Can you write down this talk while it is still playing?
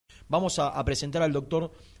Vamos a presentar al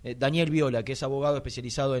doctor Daniel Viola, que es abogado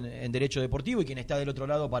especializado en derecho deportivo y quien está del otro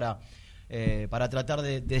lado para tratar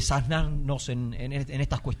de desasnarnos en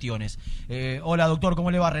estas cuestiones. Hola, doctor, ¿cómo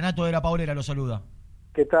le va? Renato de la Paulera lo saluda.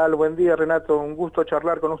 ¿Qué tal? Buen día, Renato. Un gusto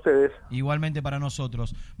charlar con ustedes. Igualmente para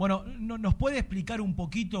nosotros. Bueno, ¿nos puede explicar un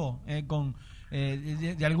poquito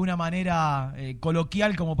de alguna manera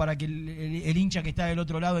coloquial, como para que el hincha que está del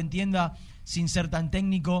otro lado entienda, sin ser tan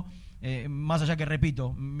técnico, más allá que,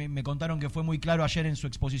 repito, me contaron que fue muy claro ayer en su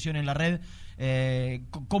exposición en la red,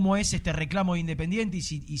 cómo es este reclamo de Independiente y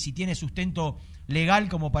si tiene sustento legal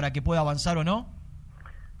como para que pueda avanzar o no?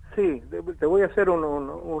 Sí, te voy a hacer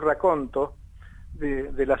un raconto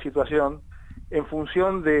de la situación en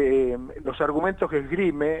función de los argumentos que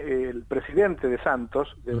esgrime el presidente de Santos,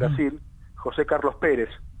 de Brasil, José Carlos Pérez,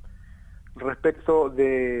 respecto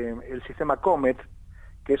del sistema Comet,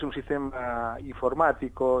 que es un sistema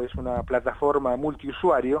informático, es una plataforma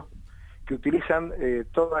multiusuario que utilizan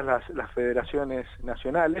todas las federaciones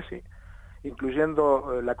nacionales,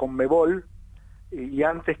 incluyendo la Conmebol, y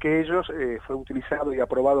antes que ellos fue utilizado y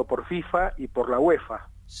aprobado por FIFA y por la UEFA.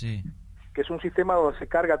 Sí. Que es un sistema donde se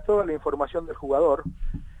carga toda la información del jugador,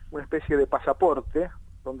 una especie de pasaporte,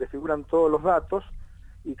 donde figuran todos los datos,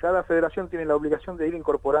 y cada federación tiene la obligación de ir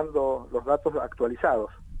incorporando los datos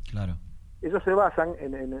actualizados. Claro. Ellos se basan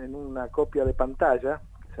en una copia de pantalla,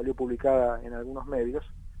 que salió publicada en algunos medios,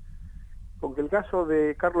 con que el caso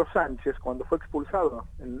de Carlos Sánchez, cuando fue expulsado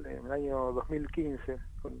en el año 2015,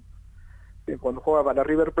 cuando jugaba para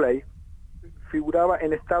River Plate, figuraba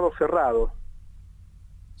en estado cerrado.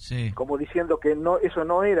 Sí. Como diciendo que eso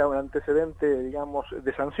no era un antecedente, digamos,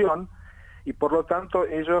 de sanción, y por lo tanto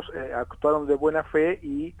ellos actuaron de buena fe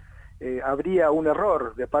y habría un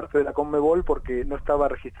error de parte de la Conmebol porque no estaba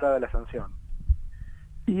registrada la sanción.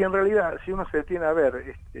 Y en realidad, si uno se detiene a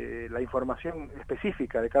ver la información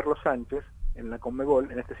específica de Carlos Sánchez en la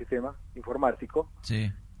Conmebol, en este sistema informático,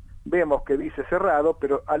 sí, vemos que dice cerrado,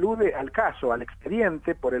 pero alude al caso, al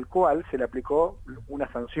expediente por el cual se le aplicó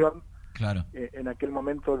una sanción. Claro. En aquel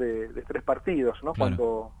momento de 3 partidos, ¿no? Claro.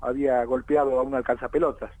 Cuando había golpeado a un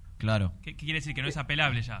alcanzapelotas. Claro. ¿Qué quiere decir? ¿Que no es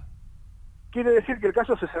apelable ya? Quiere decir que el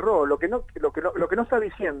caso se cerró. Lo que no está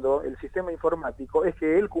diciendo el sistema informático es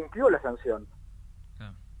que él cumplió la sanción.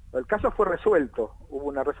 Claro. El caso fue resuelto, hubo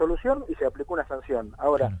una resolución y se aplicó una sanción.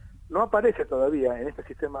 Ahora, Claro. no aparece todavía en este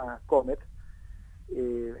sistema Comet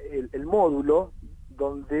el módulo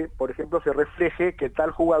donde, por ejemplo, se refleje que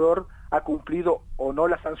tal jugador ha cumplido o no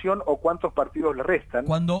la sanción o cuántos partidos le restan.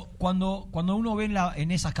 Cuando uno ve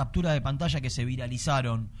en esas capturas de pantalla que se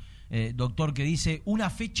viralizaron, doctor, que dice una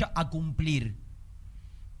fecha a cumplir,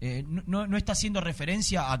 no está haciendo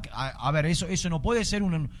referencia a ver, eso no puede ser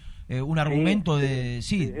un argumento de...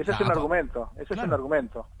 Sí, ese es un argumento, claro. Es un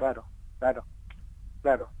argumento,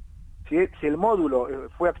 claro. Si el módulo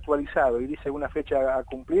fue actualizado y dice una fecha a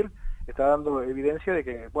cumplir, está dando evidencia de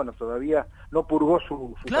que, bueno, todavía no purgó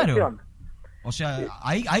su sanción. O sea,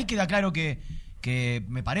 ahí queda claro que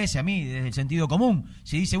me parece a mí, desde el sentido común,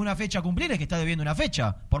 si dice una fecha a cumplir es que está debiendo una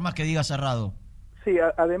fecha, por más que diga cerrado. Sí,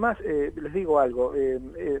 además, les digo algo,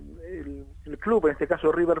 el club, en este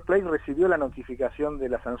caso River Plate, recibió la notificación de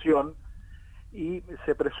la sanción y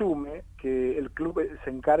se presume que el club se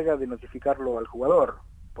encarga de notificarlo al jugador,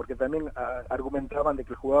 porque también argumentaban de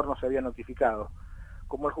que el jugador no se había notificado.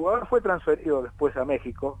 Como el jugador fue transferido después a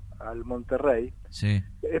México, al Monterrey, sí,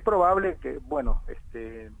 es probable que, bueno,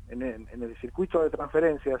 en el circuito de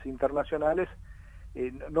transferencias internacionales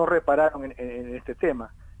no repararon en este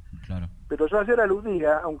tema. Claro. Pero yo ayer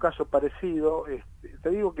aludía a un caso parecido. Te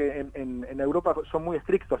digo que en Europa son muy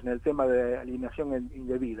estrictos en el tema de alineación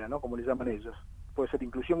indebida, ¿no? Como le llaman ellos. Puede ser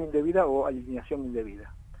inclusión indebida o alineación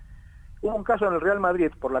indebida. Hubo un caso en el Real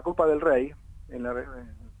Madrid por la Copa del Rey,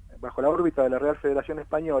 bajo la órbita de la Real Federación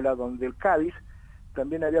Española, donde el Cádiz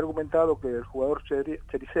también había argumentado que el jugador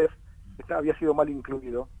Cherisev había sido mal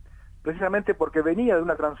incluido, precisamente porque venía de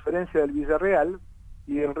una transferencia del Villarreal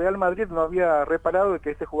y el Real Madrid no había reparado de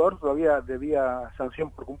que este jugador todavía debía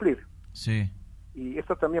sanción por cumplir. Sí. Y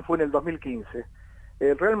esto también fue en el 2015.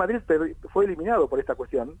 El Real Madrid fue eliminado por esta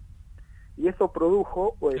cuestión y esto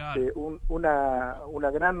produjo Claro.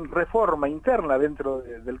 una gran reforma interna dentro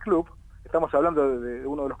del club. Estamos hablando de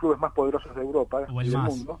uno de los clubes más poderosos de Europa y del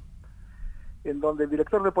mundo, en donde el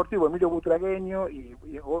director deportivo Emilio Butragueño y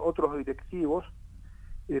otros directivos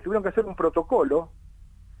tuvieron que hacer un protocolo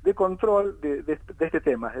de control de este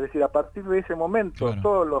tema. Es decir, a partir de ese momento, claro,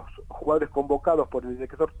 todos los jugadores convocados por el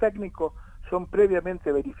director técnico son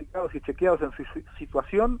previamente verificados y chequeados en su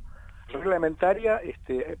situación reglamentaria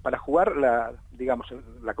para jugar la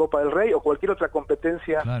Copa del Rey o cualquier otra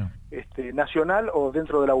competencia nacional o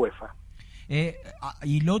dentro de la UEFA.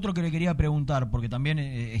 Y lo otro que le quería preguntar, porque también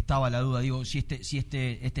estaba la duda, digo, si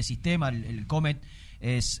este sistema, el COMET,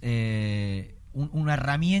 es una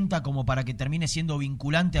herramienta como para que termine siendo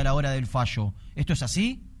vinculante a la hora del fallo. ¿Esto es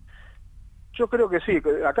así? Yo creo que sí.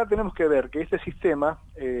 Acá tenemos que ver que este sistema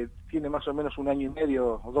tiene más o menos 1 año y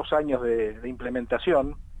medio o 2 años de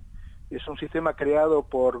implementación. Es un sistema creado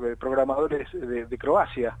por programadores de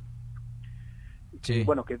Croacia. Sí.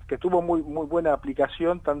 Bueno, que tuvo muy buena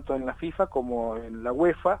aplicación tanto en la FIFA como en la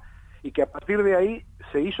UEFA, y que a partir de ahí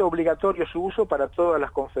se hizo obligatorio su uso para todas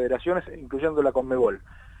las confederaciones, incluyendo la Conmebol.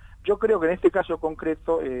 Yo creo que en este caso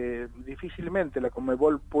concreto difícilmente la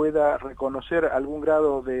Conmebol pueda reconocer algún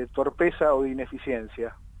grado de torpeza o de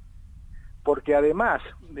ineficiencia, porque además,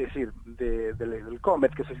 del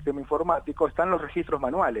COMET, que es el sistema informático, están los registros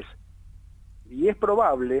manuales, y es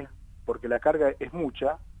probable, porque la carga es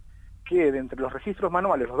mucha, que de entre los registros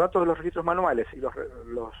manuales, los datos de los registros manuales y los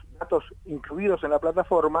datos incluidos en la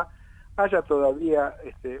plataforma, haya todavía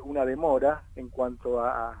una demora en cuanto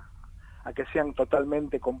a que sean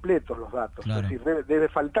totalmente completos los datos. Claro. Es decir, debe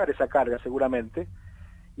faltar esa carga seguramente,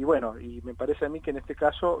 y bueno, y me parece a mí que en este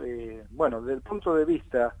caso, desde el punto de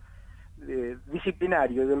vista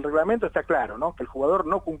disciplinario y del reglamento está claro, ¿no?, que el jugador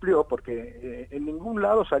no cumplió, porque en ningún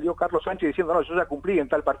lado salió Carlos Sánchez diciendo, no, yo ya cumplí en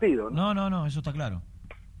tal partido, ¿no? No, eso está claro.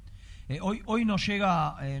 Hoy nos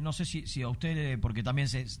llega, no sé si a usted, porque también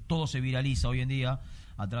todo se viraliza hoy en día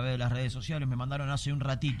a través de las redes sociales, me mandaron hace un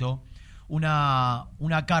ratito una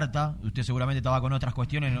carta, usted seguramente estaba con otras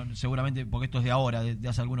cuestiones, seguramente porque esto es de ahora, de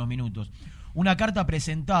hace algunos minutos, una carta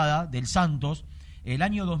presentada del Santos el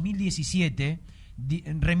año 2017,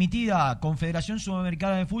 remitida a Confederación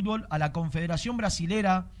Sudamericana de Fútbol, a la Confederación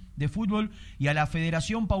Brasilera de Fútbol y a la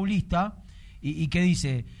Federación Paulista, y que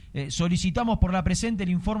dice, solicitamos por la presente el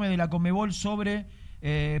informe de la Conmebol sobre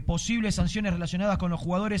posibles sanciones relacionadas con los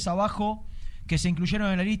jugadores abajo que se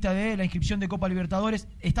incluyeron en la lista de la inscripción de Copa Libertadores.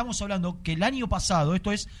 Estamos hablando que el año pasado,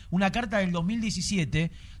 esto es una carta del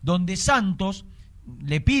 2017, donde Santos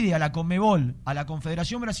le pide a la Conmebol, a la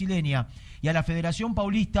Confederación Brasileña y a la Federación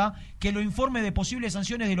Paulista que lo informe de posibles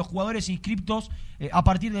sanciones de los jugadores inscriptos a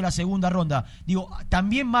partir de la segunda ronda. Digo,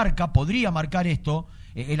 también podría marcar esto,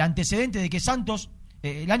 el antecedente de que Santos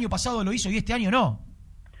el año pasado lo hizo y este año no.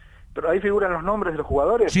 ¿Pero ahí figuran los nombres de los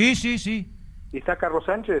jugadores? Sí. ¿Y está Carlos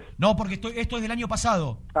Sánchez? No, porque esto es del año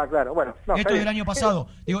pasado. Ah, claro, bueno. No, esto es del año pasado.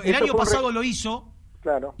 Digo, el año pasado lo hizo,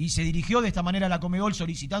 claro, y se dirigió de esta manera a la Conmebol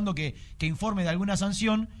solicitando que informe de alguna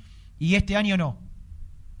sanción, y este año no.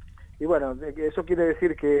 Y bueno, eso quiere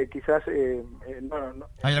decir que quizás...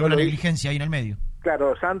 hay alguna negligencia ahí en el medio.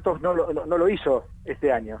 Claro, Santos no lo hizo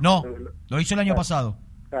este año. No, lo hizo el año pasado.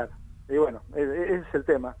 Claro, y bueno, ese es el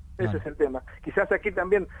tema. Ese es el tema. Quizás aquí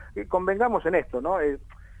también convengamos en esto, ¿no?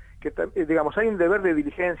 Que digamos, hay un deber de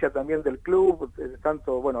diligencia también del club,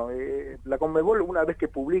 tanto, la Conmebol, una vez que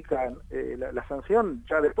publican la sanción,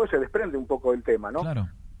 ya después se desprende un poco del tema, ¿no? Claro.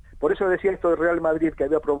 Por eso decía esto de Real Madrid, que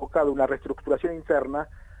había provocado una reestructuración interna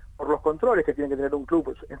por los controles que tiene que tener un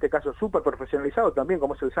club, en este caso súper profesionalizado también,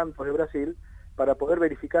 como es el Santos de Brasil, para poder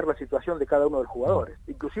verificar la situación de cada uno de los jugadores.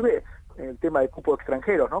 Inclusive el tema de cupo de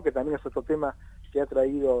extranjeros, ¿no?, que también es otro tema que ha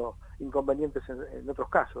traído inconvenientes en otros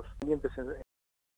casos.